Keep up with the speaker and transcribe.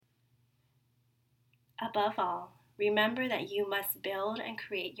Above all, remember that you must build and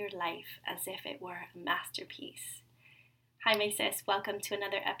create your life as if it were a masterpiece. Hi, my sis. Welcome to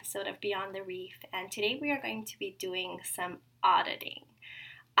another episode of Beyond the Reef. And today we are going to be doing some auditing.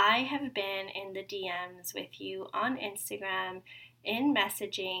 I have been in the DMs with you on Instagram, in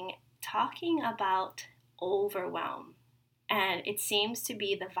messaging, talking about overwhelm. And it seems to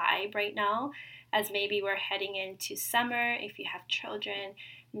be the vibe right now, as maybe we're heading into summer. If you have children,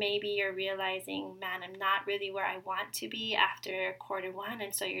 maybe you're realizing, man, I'm not really where I want to be after quarter one.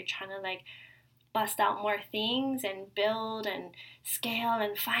 And so you're trying to bust out more things and build and scale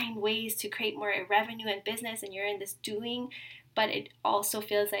and find ways to create more revenue and business, and you're in this doing, but it also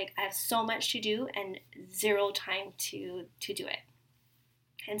feels like I have so much to do and zero time to do it.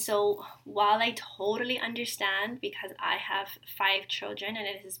 And so while I totally understand, because I have 5 children and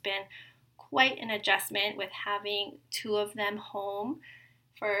it has been quite an adjustment with having 2 of them home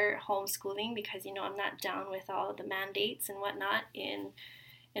for homeschooling, because I'm not down with all the mandates and whatnot in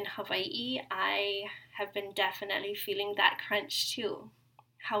Hawaii, I have been definitely feeling that crunch too.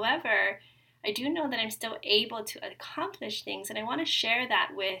 However, I do know that I'm still able to accomplish things, and I want to share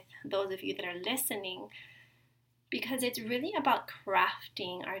that with those of you that are listening, because it's really about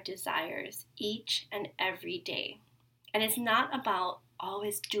crafting our desires each and every day. And it's not about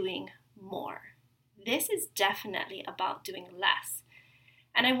always doing more. This is definitely about doing less.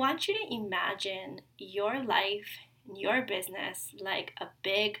 And I want you to imagine your life, your business, like a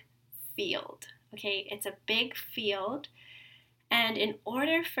big field. Okay, it's a big field, and in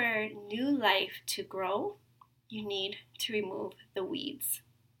order for new life to grow, you need to remove the weeds.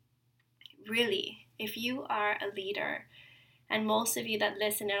 Really, if you are a leader, and most of you that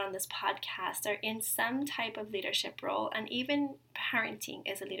listen in on this podcast are in some type of leadership role, and even parenting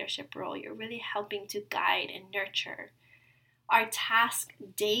is a leadership role, you're really helping to guide and nurture. Our task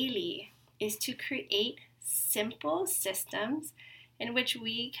daily is to create simple systems in which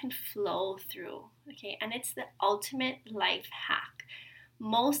we can flow through, okay? And it's the ultimate life hack.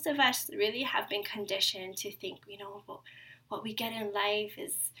 Most of us really have been conditioned to think, what we get in life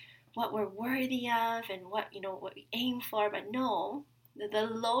is what we're worthy of and what we aim for. But no, the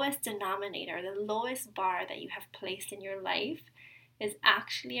lowest denominator, the lowest bar that you have placed in your life is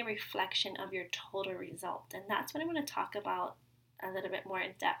actually a reflection of your total result. And that's what I'm going to talk about a little bit more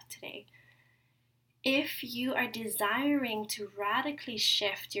in depth today. If you are desiring to radically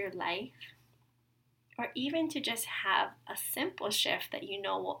shift your life, or even to just have a simple shift that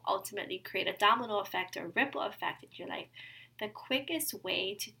will ultimately create a domino effect or ripple effect in your life, the quickest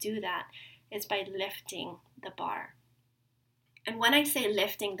way to do that is by lifting the bar. And when I say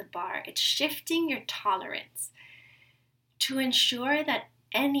lifting the bar, it's shifting your tolerance to ensure that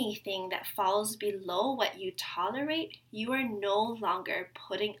anything that falls below what you tolerate, you are no longer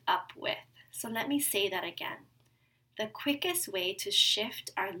putting up with. So let me say that again. The quickest way to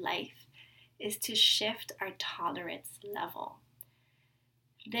shift our life is to shift our tolerance level.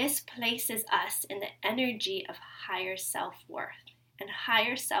 This places us in the energy of higher self-worth. And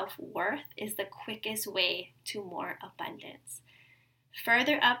higher self-worth is the quickest way to more abundance.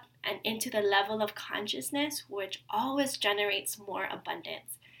 Further up and into the level of consciousness, which always generates more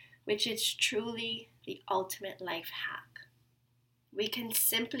abundance, which is truly the ultimate life hack. We can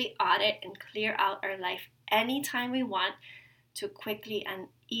simply audit and clear out our life anytime we want to quickly and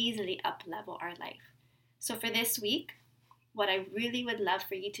easily up-level our life. So for this week, what I really would love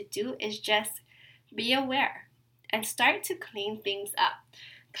for you to do is just be aware and start to clean things up.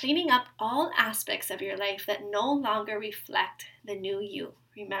 Cleaning up all aspects of your life that no longer reflect the new you.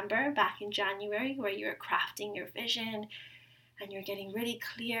 Remember back in January where you were crafting your vision and you're getting really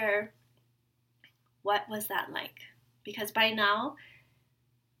clear? What was that like? Because by now,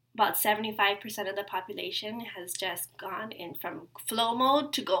 about 75% of the population has just gone in from flow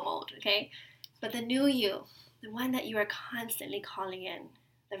mode to go mode, okay? But the new you, the one that you are constantly calling in,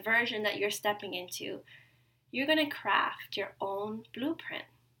 the version that you're stepping into, you're going to craft your own blueprint,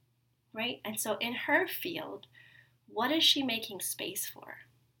 right? And so in her field, what is she making space for?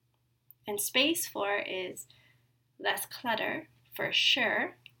 And space for is less clutter, for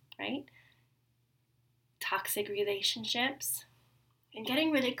sure, right? Toxic relationships, and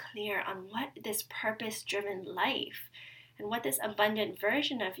getting really clear on what this purpose-driven life and what this abundant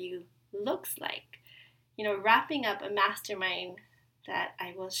version of you looks like. Wrapping up a mastermind that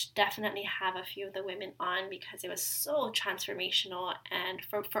I will definitely have a few of the women on, because it was so transformational, and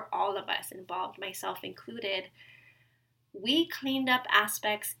for all of us involved, myself included, we cleaned up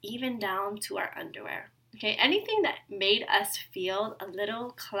aspects even down to our underwear. Okay, anything that made us feel a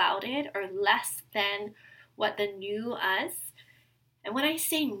little clouded or less than what the new us And when I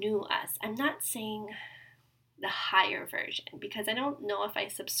say new us, I'm not saying the higher version, because I don't know if I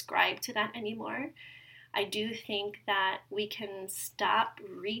subscribe to that anymore. I do think that we can stop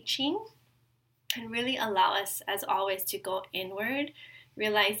reaching and really allow us, as always, to go inward,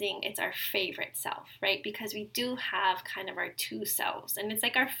 realizing it's our favorite self, right? Because we do have kind of our two selves, and it's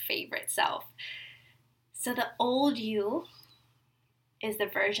like our favorite self. So the old you is the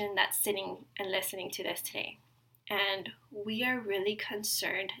version that's sitting and listening to this today. And we are really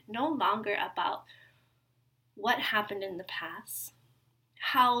concerned no longer about what happened in the past,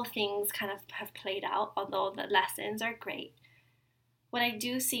 how things kind of have played out, although the lessons are great. What I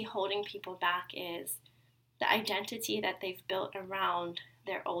do see holding people back is the identity that they've built around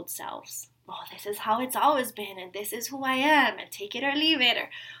their old selves. Oh, this is how it's always been, and this is who I am, and take it or leave it, or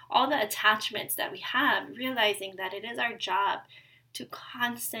all the attachments that we have, realizing that it is our job to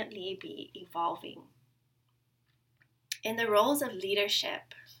constantly be evolving. In the roles of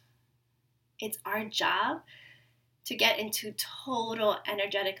leadership, it's our job to get into total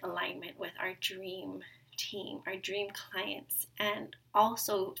energetic alignment with our dream team, our dream clients. And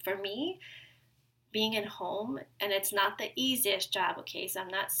also for me, being at home, and it's not the easiest job, okay? So I'm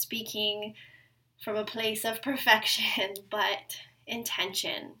not speaking from a place of perfection, but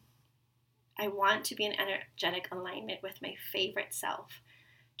intention. I want to be in energetic alignment with my favorite self,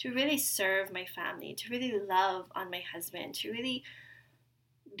 to really serve my family, to really love on my husband, to really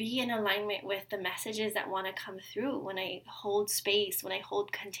be in alignment with the messages that want to come through when I hold space, when I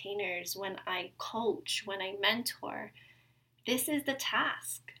hold containers, when I coach, when I mentor. This is the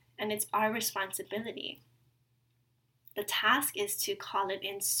task, and it's our responsibility. The task is to call it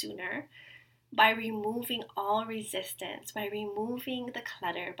in sooner by removing all resistance, by removing the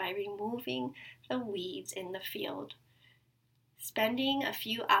clutter, by removing the weeds in the field. Spending a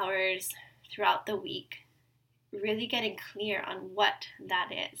few hours throughout the week really getting clear on what that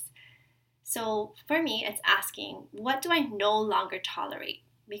is. So for me, it's asking, what do I no longer tolerate?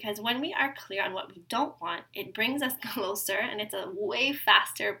 Because when we are clear on what we don't want, it brings us closer, and it's a way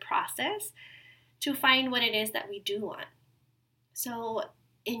faster process to find what it is that we do want. So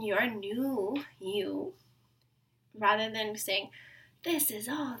in your new you, rather than saying, this is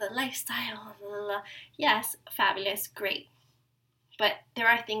the lifestyle, blah, blah, blah. Yes, fabulous, great. But there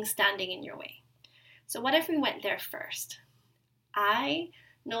are things standing in your way. So what if we went there first? I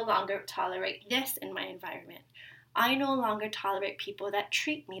no longer tolerate this in my environment. I no longer tolerate people that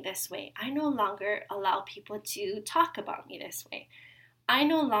treat me this way. I no longer allow people to talk about me this way. I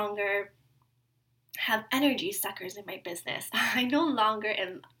no longer have energy suckers in my business. I no longer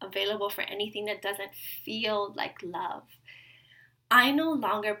am available for anything that doesn't feel like love. I no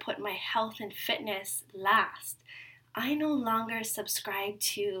longer put my health and fitness last. I no longer subscribe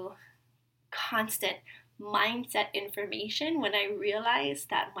to constant mindset information when I realize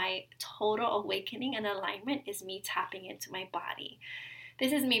that my total awakening and alignment is me tapping into my body.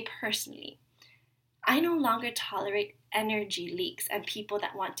 This is me personally. I no longer tolerate energy leaks and people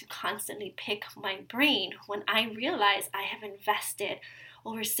that want to constantly pick my brain when I realize I have invested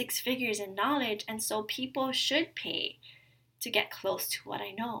over 6 figures in knowledge, and so people should pay to get close to what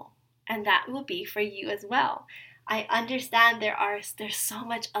I know. And that will be for you as well. I understand there's so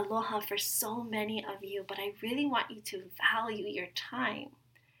much aloha for so many of you, but I really want you to value your time.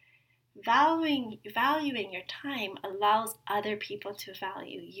 Valuing your time allows other people to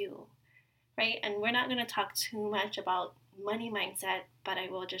value you, right? And we're not going to talk too much about money mindset, but I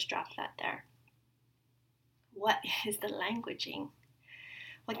will just drop that there. What is the languaging?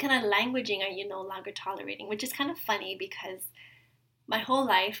 What kind of languaging are you no longer tolerating? Which is kind of funny because my whole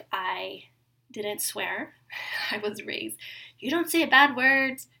life I didn't swear. I was raised, you don't say bad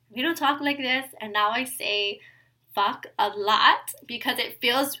words, we don't talk like this, and now I say fuck a lot because it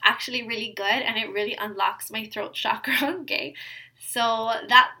feels actually really good and it really unlocks my throat chakra, okay? So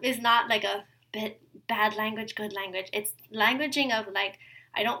that is not like a bit bad language, good language. It's languaging of like,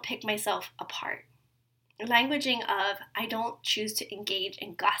 I don't pick myself apart. Languaging of, I don't choose to engage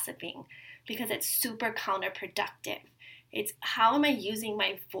in gossiping because it's super counterproductive. It's how am I using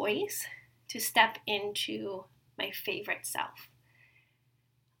my voice to step into my favorite self.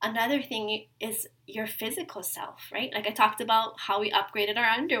 Another thing is your physical self, right? Like I talked about how we upgraded our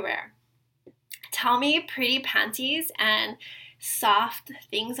underwear. Tell me pretty panties and soft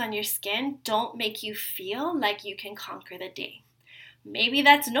things on your skin don't make you feel like you can conquer the day. Maybe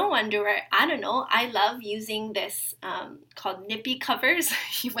that's no underwear. I don't know. I love using this called nippy covers.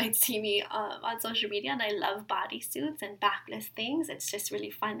 You might see me on social media, and I love bodysuits and backless things. It's just really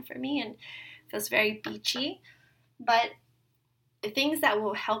fun for me and feels very beachy. But the things that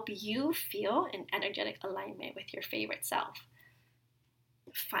will help you feel in energetic alignment with your favorite self.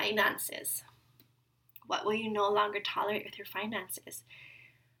 Finances. What will you no longer tolerate with your finances?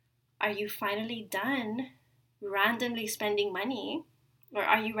 Are you finally done randomly spending money, or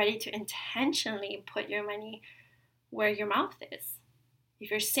are you ready to intentionally put your money where your mouth is? If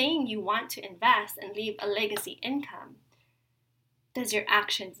you're saying you want to invest and leave a legacy income, does your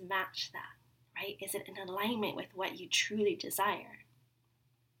actions match that, right? Is it in alignment with what you truly desire?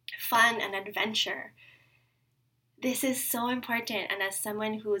 Fun and adventure. This is so important. And as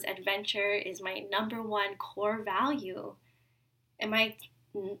someone whose adventure is my number one core value, am I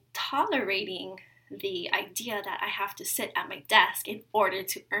tolerating the idea that I have to sit at my desk in order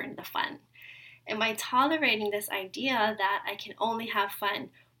to earn the fun? Am I tolerating this idea that I can only have fun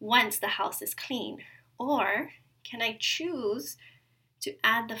once the house is clean? Or can I choose to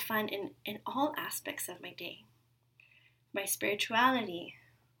add the fun in all aspects of my day? My spirituality.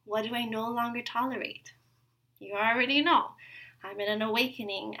 What do I no longer tolerate? You already know. I'm in an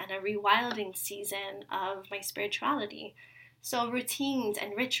awakening and a rewilding season of my spirituality. So routines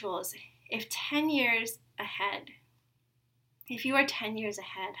and rituals, if you are 10 years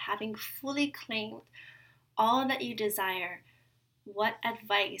ahead, having fully claimed all that you desire, what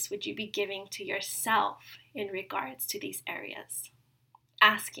advice would you be giving to yourself in regards to these areas?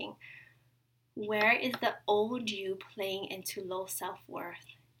 Asking, where is the old you playing into low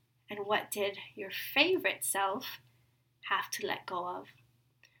self-worth? And what did your favorite self have to let go of?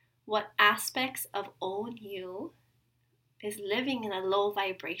 What aspects of old you is living in a low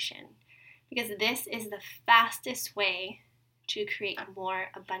vibration? Because this is the fastest way to create more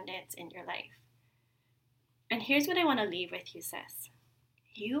abundance in your life. And here's what I want to leave with you, sis.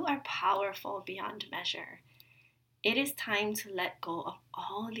 You are powerful beyond measure. It is time to let go of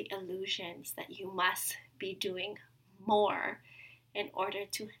all the illusions that you must be doing more in order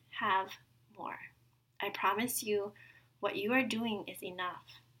to have more. I promise you, what you are doing is enough.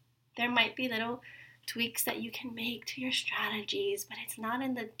 There might be little tweaks that you can make to your strategies, but it's not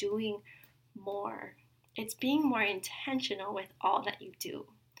in the doing more. It's being more intentional with all that you do.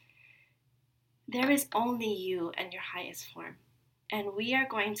 There is only you and your highest form, and we are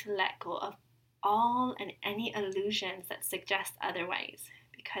going to let go of all and any illusions that suggest otherwise,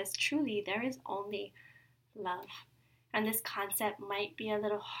 because truly there is only love. And this concept might be a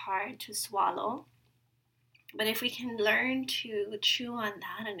little hard to swallow, but if we can learn to chew on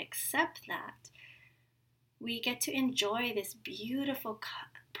that and accept that, we get to enjoy this beautiful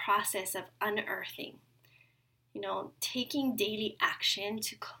process of unearthing. Taking daily action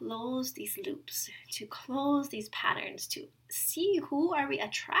to close these loops, to close these patterns, to see who are we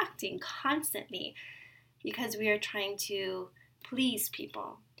attracting constantly because we are trying to please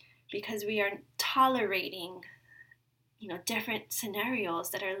people, because we are tolerating different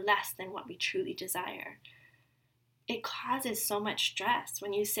scenarios that are less than what we truly desire. It causes so much stress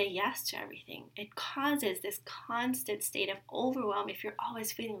when you say yes to everything. It causes this constant state of overwhelm if you're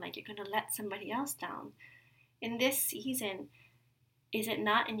always feeling like you're going to let somebody else down. In this season, is it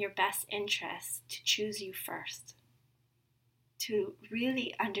not in your best interest to choose you first? To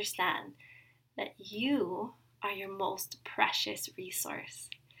really understand that you are your most precious resource.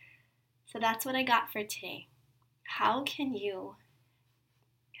 So that's what I got for today. How can you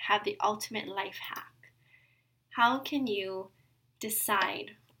have the ultimate life hack? How can you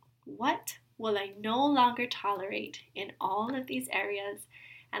decide, what will I no longer tolerate in all of these areas?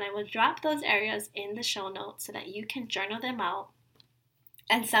 And I will drop those areas in the show notes so that you can journal them out.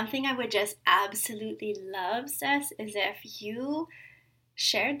 And something I would just absolutely love, sis, is if you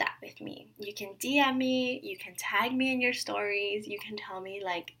shared that with me. You can DM me, you can tag me in your stories, you can tell me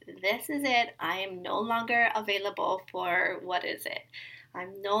this is it, I am no longer available for what is it?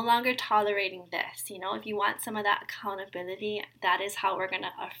 I'm no longer tolerating this. If you want some of that accountability, that is how we're going to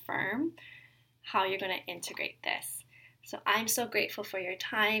affirm how you're going to integrate this. So I'm so grateful for your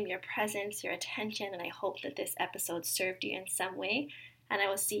time, your presence, your attention, and I hope that this episode served you in some way. And I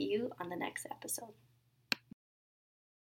will see you on the next episode.